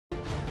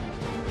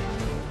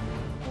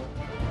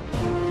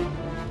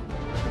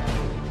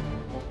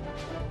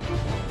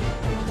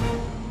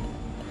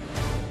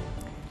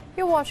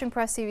You're watching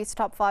Press TV's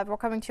Top 5. We're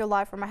coming to you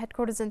live from our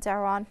headquarters in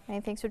Tehran.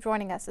 Many thanks for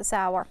joining us this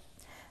hour.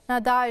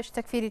 Now, Daesh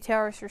Takfiri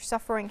terrorists are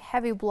suffering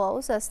heavy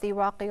blows as the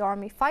Iraqi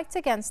army fights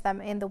against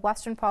them in the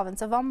western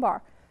province of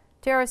Anbar.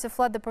 Terrorists have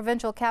fled the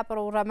provincial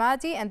capital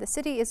Ramadi and the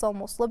city is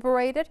almost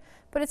liberated.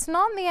 But it's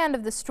not the end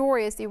of the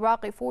story as the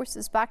Iraqi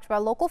forces, backed by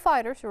local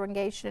fighters, are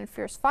engaged in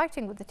fierce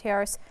fighting with the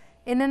terrorists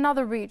in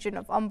another region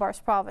of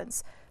Anbar's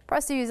province.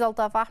 Press TV's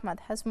Altaf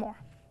Ahmad has more.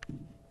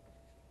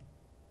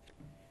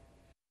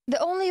 The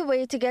only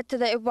way to get to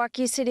the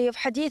Iraqi city of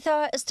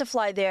Haditha is to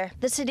fly there.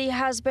 The city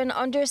has been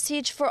under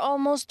siege for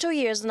almost 2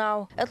 years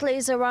now. It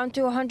lays around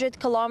 200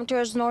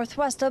 kilometers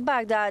northwest of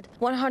Baghdad,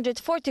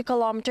 140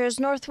 kilometers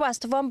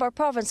northwest of Anbar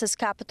province's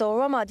capital,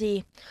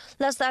 Ramadi.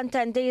 Less than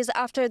 10 days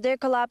after their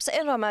collapse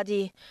in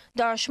Ramadi,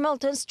 Daesh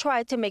militants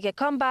tried to make a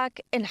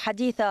comeback in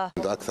Haditha.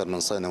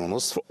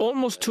 For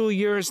almost 2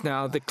 years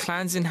now, the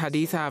clans in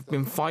Haditha have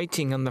been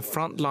fighting on the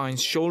front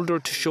lines, shoulder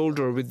to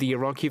shoulder with the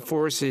Iraqi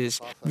forces.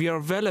 We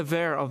are well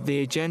aware of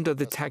the agenda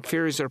the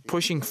Takfiris are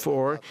pushing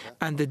for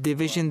and the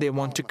division they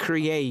want to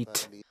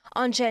create.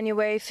 On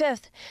January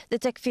 5th, the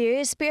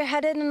Takfiris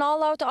spearheaded an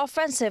all-out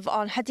offensive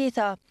on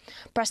Haditha.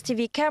 Press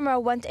TV camera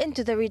went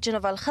into the region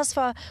of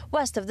Al-Khasfa,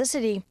 west of the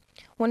city.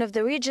 One of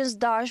the regions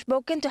Daesh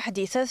broke into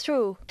Haditha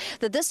through.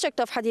 The district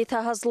of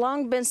Haditha has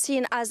long been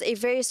seen as a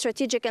very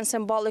strategic and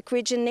symbolic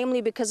region, namely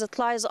because it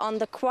lies on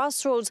the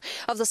crossroads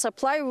of the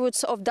supply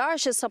routes of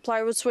Daesh's supply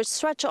routes, which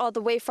stretch all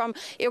the way from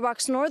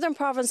Iraq's northern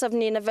province of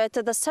Nineveh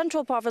to the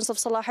central province of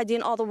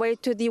Salahuddin, all the way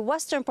to the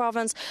western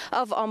province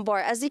of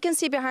Anbar. As you can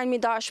see behind me,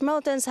 Daesh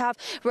militants have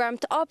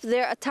ramped up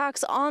their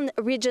attacks on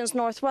regions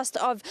northwest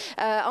of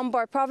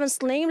Anbar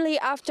province, namely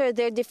after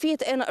their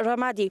defeat in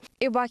Ramadi.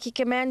 Iraqi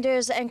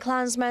commanders and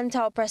clansmen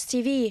tell Press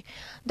TV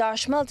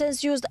Daesh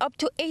militants used up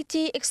to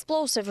 80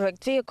 explosive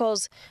rigged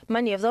vehicles,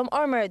 many of them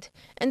armored,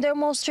 in their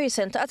most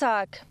recent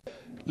attack.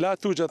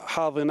 Daesh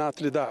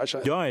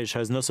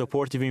has no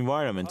supportive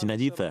environment in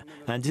Haditha,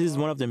 and this is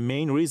one of the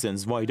main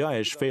reasons why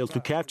Daesh failed to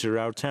capture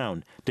our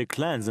town. The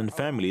clans and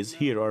families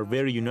here are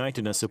very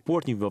united and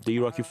supportive of the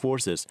Iraqi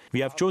forces. We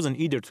have chosen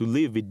either to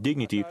live with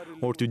dignity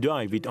or to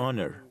die with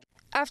honor.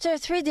 After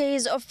 3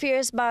 days of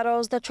fierce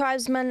battles, the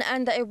tribesmen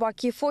and the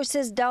Iraqi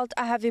forces dealt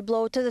a heavy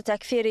blow to the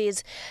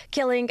Takfiris,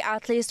 killing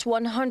at least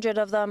 100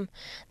 of them.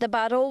 The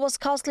battle was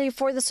costly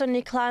for the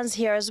Sunni clans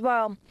here as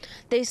well.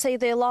 They say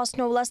they lost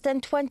no less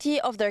than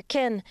 20 of their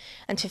kin,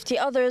 and 50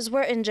 others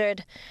were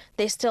injured.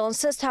 They still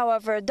insist,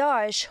 however,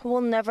 Daesh will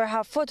never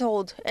have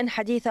foothold in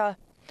Haditha.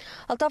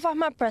 Altaf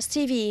Ahmad, Press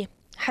TV,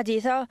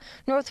 Haditha,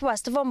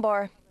 northwest of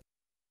Anbar.